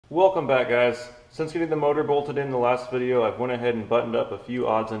Welcome back, guys. Since getting the motor bolted in the last video, I've went ahead and buttoned up a few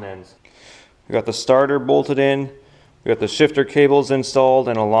odds and ends. We got the starter bolted in, we got the shifter cables installed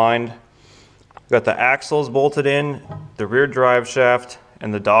and aligned, we got the axles bolted in, the rear drive shaft,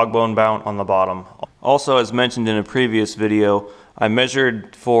 and the dog bone mount on the bottom. Also, as mentioned in a previous video, I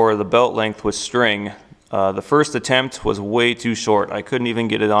measured for the belt length with string. The first attempt was way too short. I couldn't even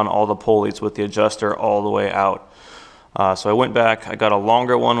get it on all the pulleys with the adjuster all the way out. So I went back, I got a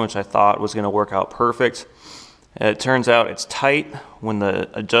longer one, which I thought was going to work out perfect. It turns out it's tight when the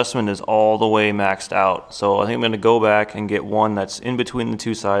adjustment is all the way maxed out. So I think I'm going to go back and get one that's in between the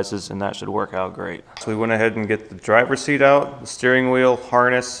two sizes, and that should work out great. So we went ahead and get the driver's seat out, the steering wheel,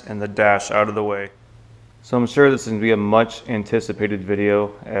 harness, and the dash out of the way. So I'm sure this is going to be a much anticipated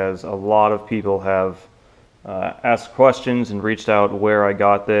video, as a lot of people have asked questions and reached out where I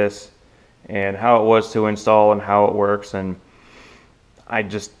got this and how it was to install and how it works, and I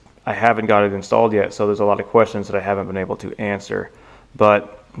haven't got it installed yet, so there's a lot of questions that I haven't been able to answer.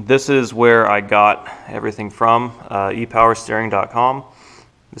 But this is where I got everything from, epowersteering.com.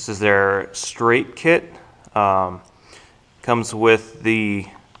 This is their straight kit. Comes with the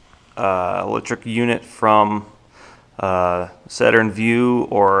electric unit from Saturn Vue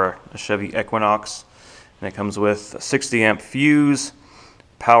or a Chevy Equinox, and it comes with a 60 amp fuse,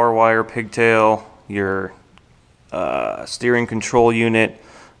 power wire pigtail, your steering control unit,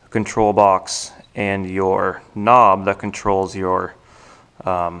 control box, and your knob that controls your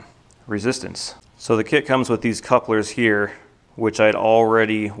resistance. So the kit comes with these couplers here, which I'd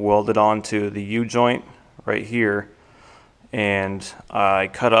already welded onto the U-joint right here, and I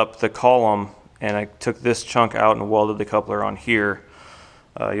cut up the column and I took this chunk out and welded the coupler on here.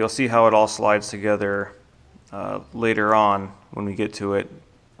 You'll see how it all slides together later on when we get to it.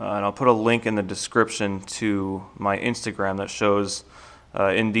 And I'll put a link in the description to my Instagram that shows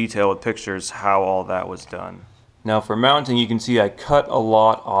in detail with pictures how all that was done. Now for mounting, you can see I cut a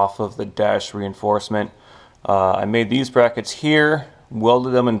lot off of the dash reinforcement. I made these brackets here,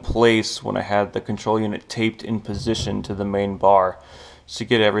 welded them in place when I had the control unit taped in position to the main bar to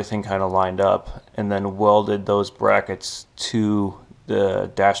get everything kind of lined up, and then welded those brackets to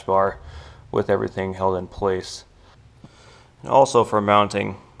the dash bar with everything held in place. And also for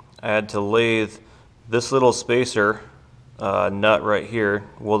mounting, I had to lathe this little spacer nut right here,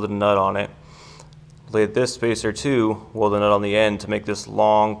 welded a nut on it. Lathe this spacer too, welded a nut on the end to make this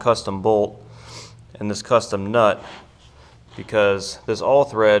long custom bolt and this custom nut, because this all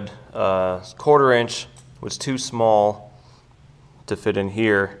thread 1/4 inch was too small to fit in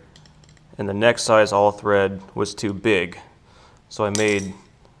here, and the next size all thread was too big. So I made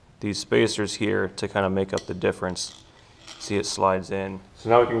these spacers here to kind of make up the difference. See, it slides in. So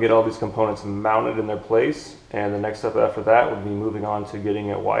now we can get all these components mounted in their place, and the next step after that would be moving on to getting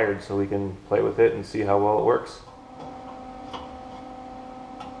it wired so we can play with it and see how well it works.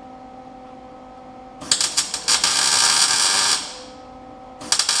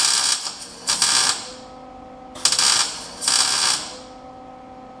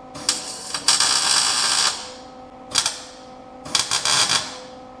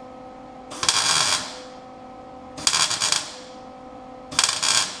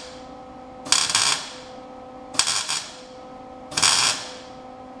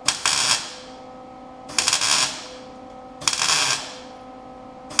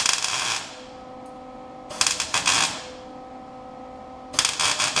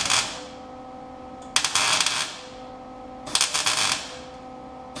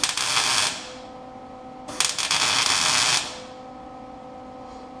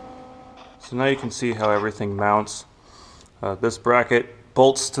 So now you can see how everything mounts. This bracket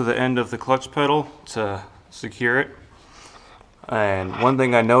bolts to the end of the clutch pedal to secure it. And one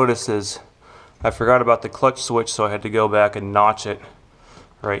thing I noticed is I forgot about the clutch switch, so I had to go back and notch it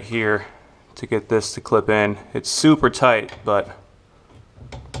right here to get this to clip in. It's super tight, but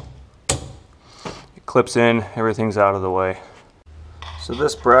it clips in, everything's out of the way. So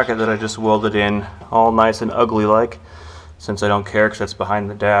this bracket that I just welded in, all nice and ugly like, since I don't care because that's behind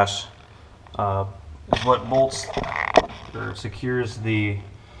the dash, is what bolts or secures the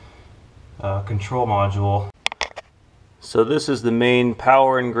control module. So this is the main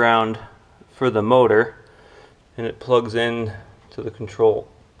power and ground for the motor, and it plugs in to the control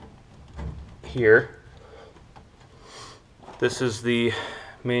here. This is the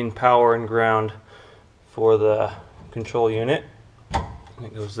main power and ground for the control unit.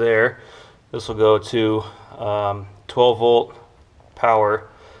 It goes there. This will go to 12 volt power,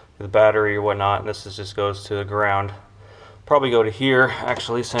 the battery or whatnot, and this just goes to the ground. Probably go to here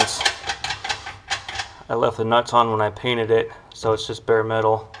actually, since I left the nuts on when I painted it, so it's just bare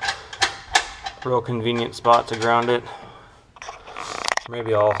metal. Real convenient spot to ground it.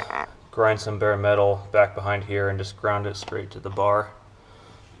 Maybe I'll grind some bare metal back behind here and just ground it straight to the bar.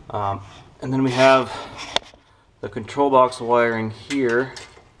 And then we have the control box wiring here.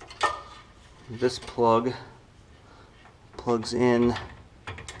 This plug plugs in,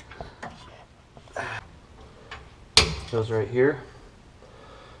 goes right here.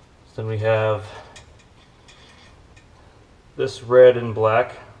 So then we have this red and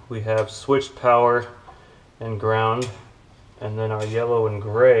black. We have switched power and ground, and then our yellow and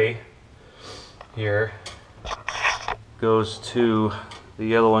gray here goes to the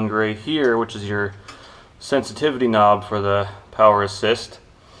yellow and gray here, which is your sensitivity knob for the power assist.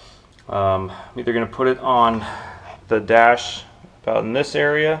 I'm either going to put it on the dash about in this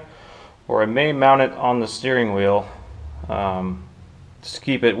area, or I may mount it on the steering wheel, just to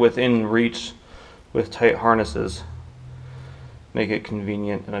keep it within reach with tight harnesses. Make it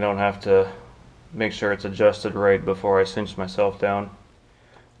convenient and I don't have to make sure it's adjusted right before I cinch myself down.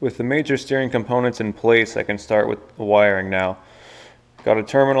 With the major steering components in place, I can start with the wiring now. Got a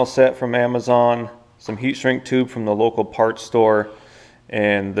terminal set from Amazon, some heat shrink tube from the local parts store,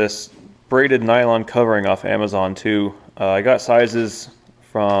 and this braided nylon covering off Amazon too. I got sizes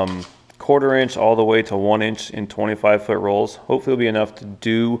from 1/4 inch all the way to 1 inch in 25-foot rolls. Hopefully it'll be enough to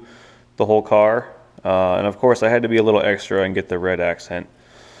do the whole car. And of course I had to be a little extra and get the red accent.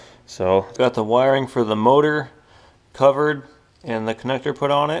 So got the wiring for the motor covered and the connector put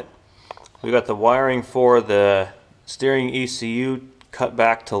on it. We got the wiring for the steering ECU cut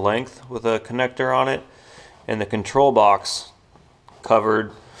back to length with a connector on it, and the control box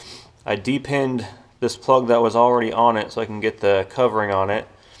covered. I depinned this plug that was already on it so I can get the covering on it.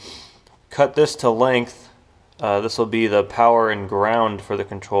 Cut this to length. This will be the power and ground for the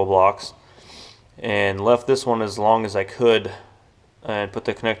control blocks, and left this one as long as I could and put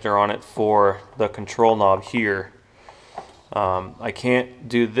the connector on it for the control knob here. I can't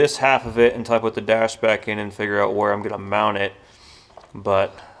do this half of it until I put the dash back in and figure out where I'm going to mount it,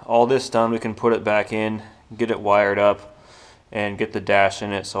 but all this done, we can put it back in, get it wired up, and get the dash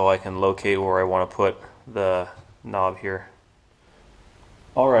in it so I can locate where I want to put the knob here.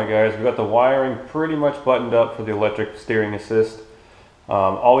 Alright guys, we got the wiring pretty much buttoned up for the electric steering assist.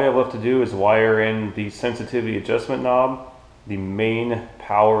 All we have left to do is wire in the sensitivity adjustment knob, the main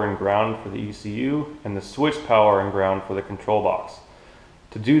power and ground for the ECU, and the switch power and ground for the control box.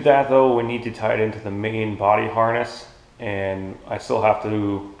 To do that though, we need to tie it into the main body harness, and I still have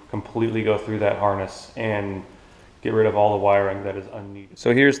to completely go through that harness and get rid of all the wiring that is unneeded.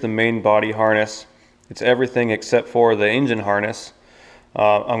 So here's the main body harness. It's everything except for the engine harness.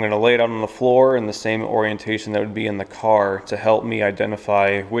 I'm going to lay it out on the floor in the same orientation that would be in the car to help me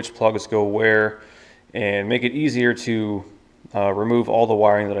identify which plugs go where and make it easier to remove all the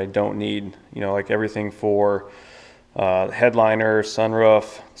wiring that I don't need. You know, like everything for headliner,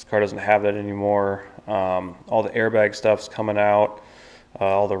 sunroof. This car doesn't have that anymore. All the airbag stuff's coming out.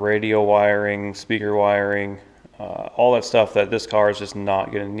 All the radio wiring, speaker wiring, all that stuff that this car is just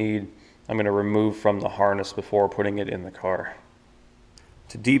not going to need, I'm going to remove from the harness before putting it in the car.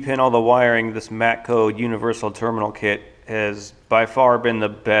 To depin all the wiring, this Matco Universal Terminal Kit has by far been the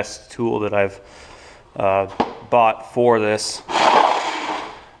best tool that I've bought for this.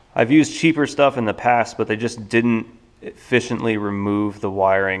 I've used cheaper stuff in the past, but they just didn't efficiently remove the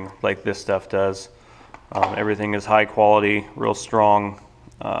wiring like this stuff does. Everything is high quality, real strong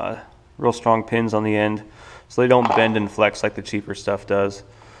pins on the end, so they don't bend and flex like the cheaper stuff does.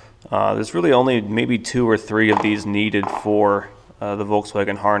 There's really only maybe 2 or 3 of these needed for the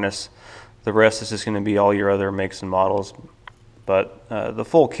Volkswagen harness. The rest is just going to be all your other makes and models. But the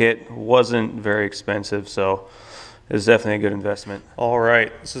full kit wasn't very expensive, so it's definitely a good investment.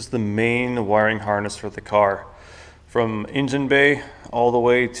 Alright, this is the main wiring harness for the car. From engine bay all the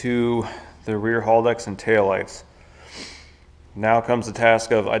way to the rear haul decks and taillights. Now comes the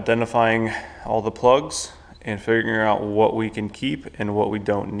task of identifying all the plugs and figuring out what we can keep and what we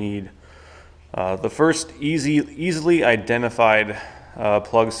don't need. The first easily identified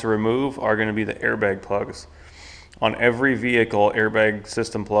plugs to remove are going to be the airbag plugs. On every vehicle, airbag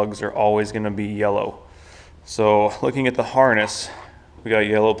system plugs are always going to be yellow. So looking at the harness, we got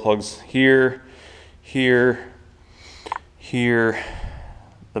yellow plugs here, here, here,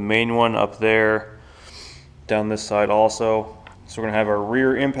 the main one up there, down this side also. So we're going to have our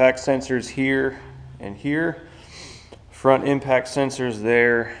rear impact sensors here and here, front impact sensors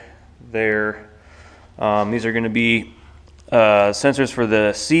there, there. These are going to be sensors for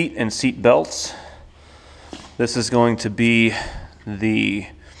the seat and seat belts. This is going to be the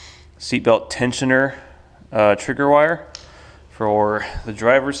seatbelt tensioner trigger wire for the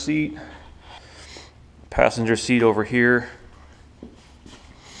driver's seat, passenger seat over here.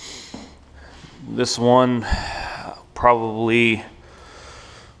 This one probably,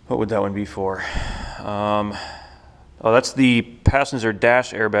 what would that one be for? Oh, that's the passenger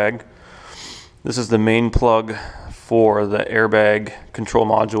dash airbag. This is the main plug for the airbag control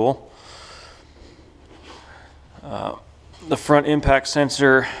module. The front impact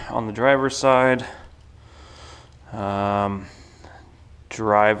sensor on the driver's side.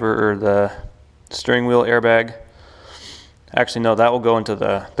 Driver, or the steering wheel airbag. Actually, no, that will go into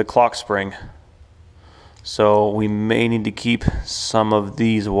the clock spring. So we may need to keep some of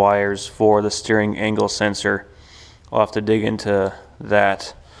these wires for the steering angle sensor. I'll have to dig into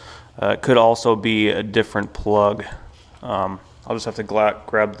that. It could also be a different plug. I'll just have to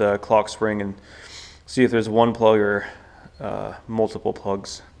grab the clock spring and see if there's one plug or multiple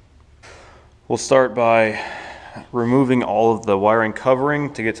plugs. We'll start by removing all of the wiring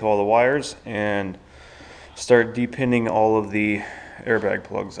covering to get to all the wires and start depinning all of the airbag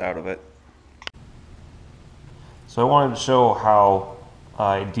plugs out of it. So I wanted to show how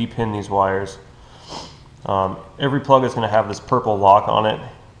I depin these wires. Every plug is going to have this purple lock on it.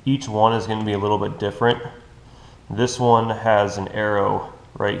 Each one is going to be a little bit different. This one has an arrow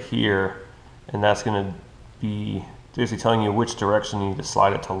right here, and that's going to be basically telling you which direction you need to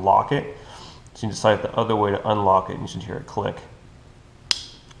slide it to lock it. So you decide the other way to unlock it, and you should hear it click.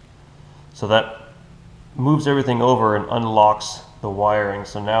 So that moves everything over and unlocks the wiring.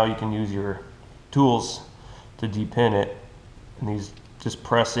 So now you can use your tools to depin it, and these just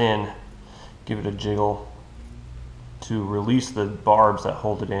press in, give it a jiggle to release the barbs that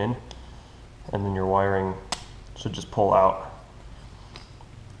hold it in, and then your wiring should just pull out.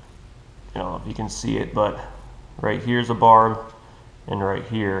 I don't know if you can see it, but right here's a barb and right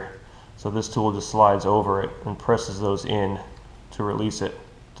here. So this tool just slides over it and presses those in to release it,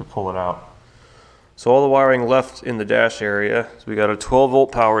 to pull it out. So all the wiring left in the dash area, so we got a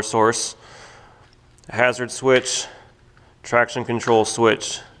 12-volt power source, a hazard switch, traction control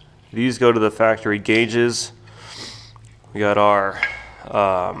switch. These go to the factory gauges. We got our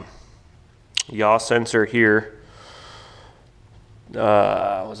yaw sensor here.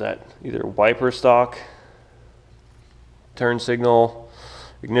 Was that either wiper stock, turn signal,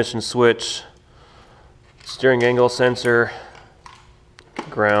 ignition switch, steering angle sensor,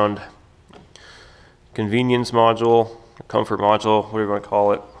 ground, convenience module, comfort module, whatever you want to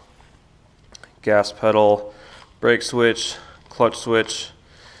call it, gas pedal, brake switch, clutch switch,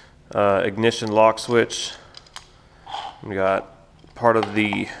 ignition lock switch. We got part of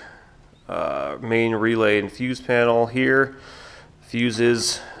the main relay and fuse panel here,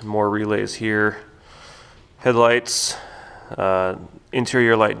 fuses, more relays here, headlights,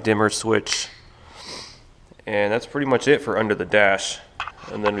 interior light dimmer switch, and that's pretty much it for under the dash.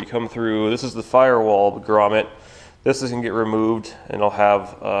 And then we come through, this is the firewall grommet. This is going to get removed, and I'll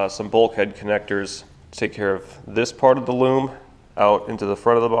have some bulkhead connectors to take care of this part of the loom out into the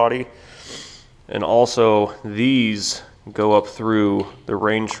front of the body. And also these go up through the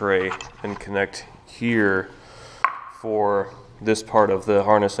rain tray and connect here for this part of the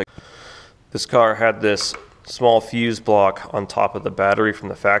harness. This car had this small fuse block on top of the battery from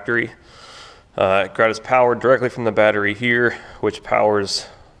the factory. It got its power directly from the battery here, which powers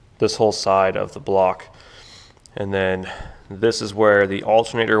this whole side of the block. And then this is where the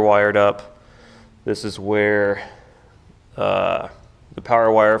alternator wired up. This is where the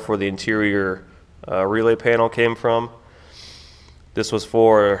power wire for the interior relay panel came from. This was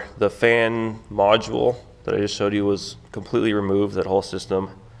for the fan module that I just showed you, was completely removed, that whole system.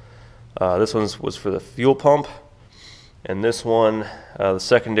 This one was for the fuel pump, and this one, the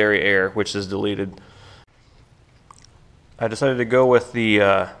secondary air, which is deleted. I decided to go with the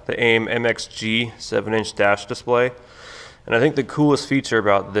AIM MXG 7-inch dash display, and I think the coolest feature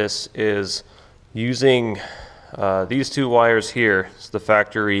about this is using these two wires here. It's the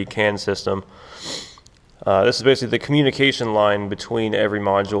factory CAN system. This is basically the communication line between every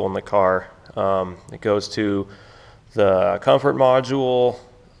module in the car. It goes to the comfort module,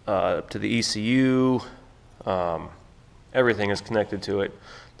 to the ECU, everything is connected to it,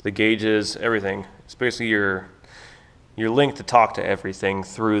 the gauges, everything. It's basically your link to talk to everything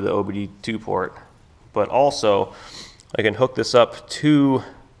through the OBD2 port. But also, I can hook this up to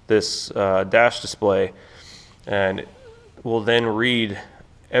this dash display, and will then read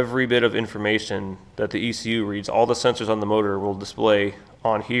every bit of information that the ECU reads. All the sensors on the motor will display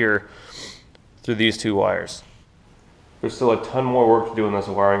on here through these two wires. There's still a ton more work to do in this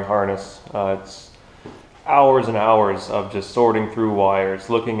wiring harness. It's hours and hours of just sorting through wires,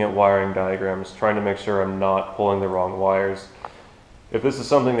 looking at wiring diagrams, trying to make sure I'm not pulling the wrong wires. If this is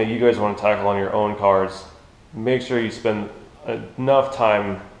something that you guys want to tackle on your own cars, make sure you spend enough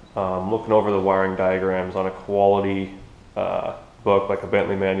time looking over the wiring diagrams on a quality book like a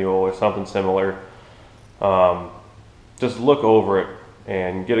Bentley manual or something similar. Just look over it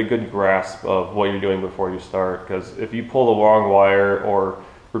and get a good grasp of what you're doing before you start, because if you pull the wrong wire or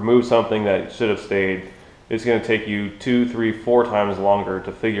remove something that should have stayed, it's going to take you 2, 3, 4 times longer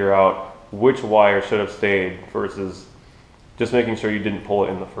to figure out which wire should have stayed versus just making sure you didn't pull it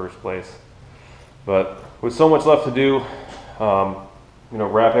in the first place. But with so much left to do,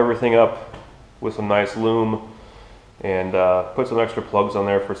 wrap everything up with some nice loom and put some extra plugs on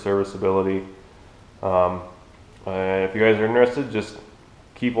there for serviceability. If you guys are interested, just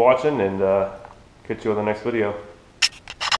keep watching and catch you on the next video.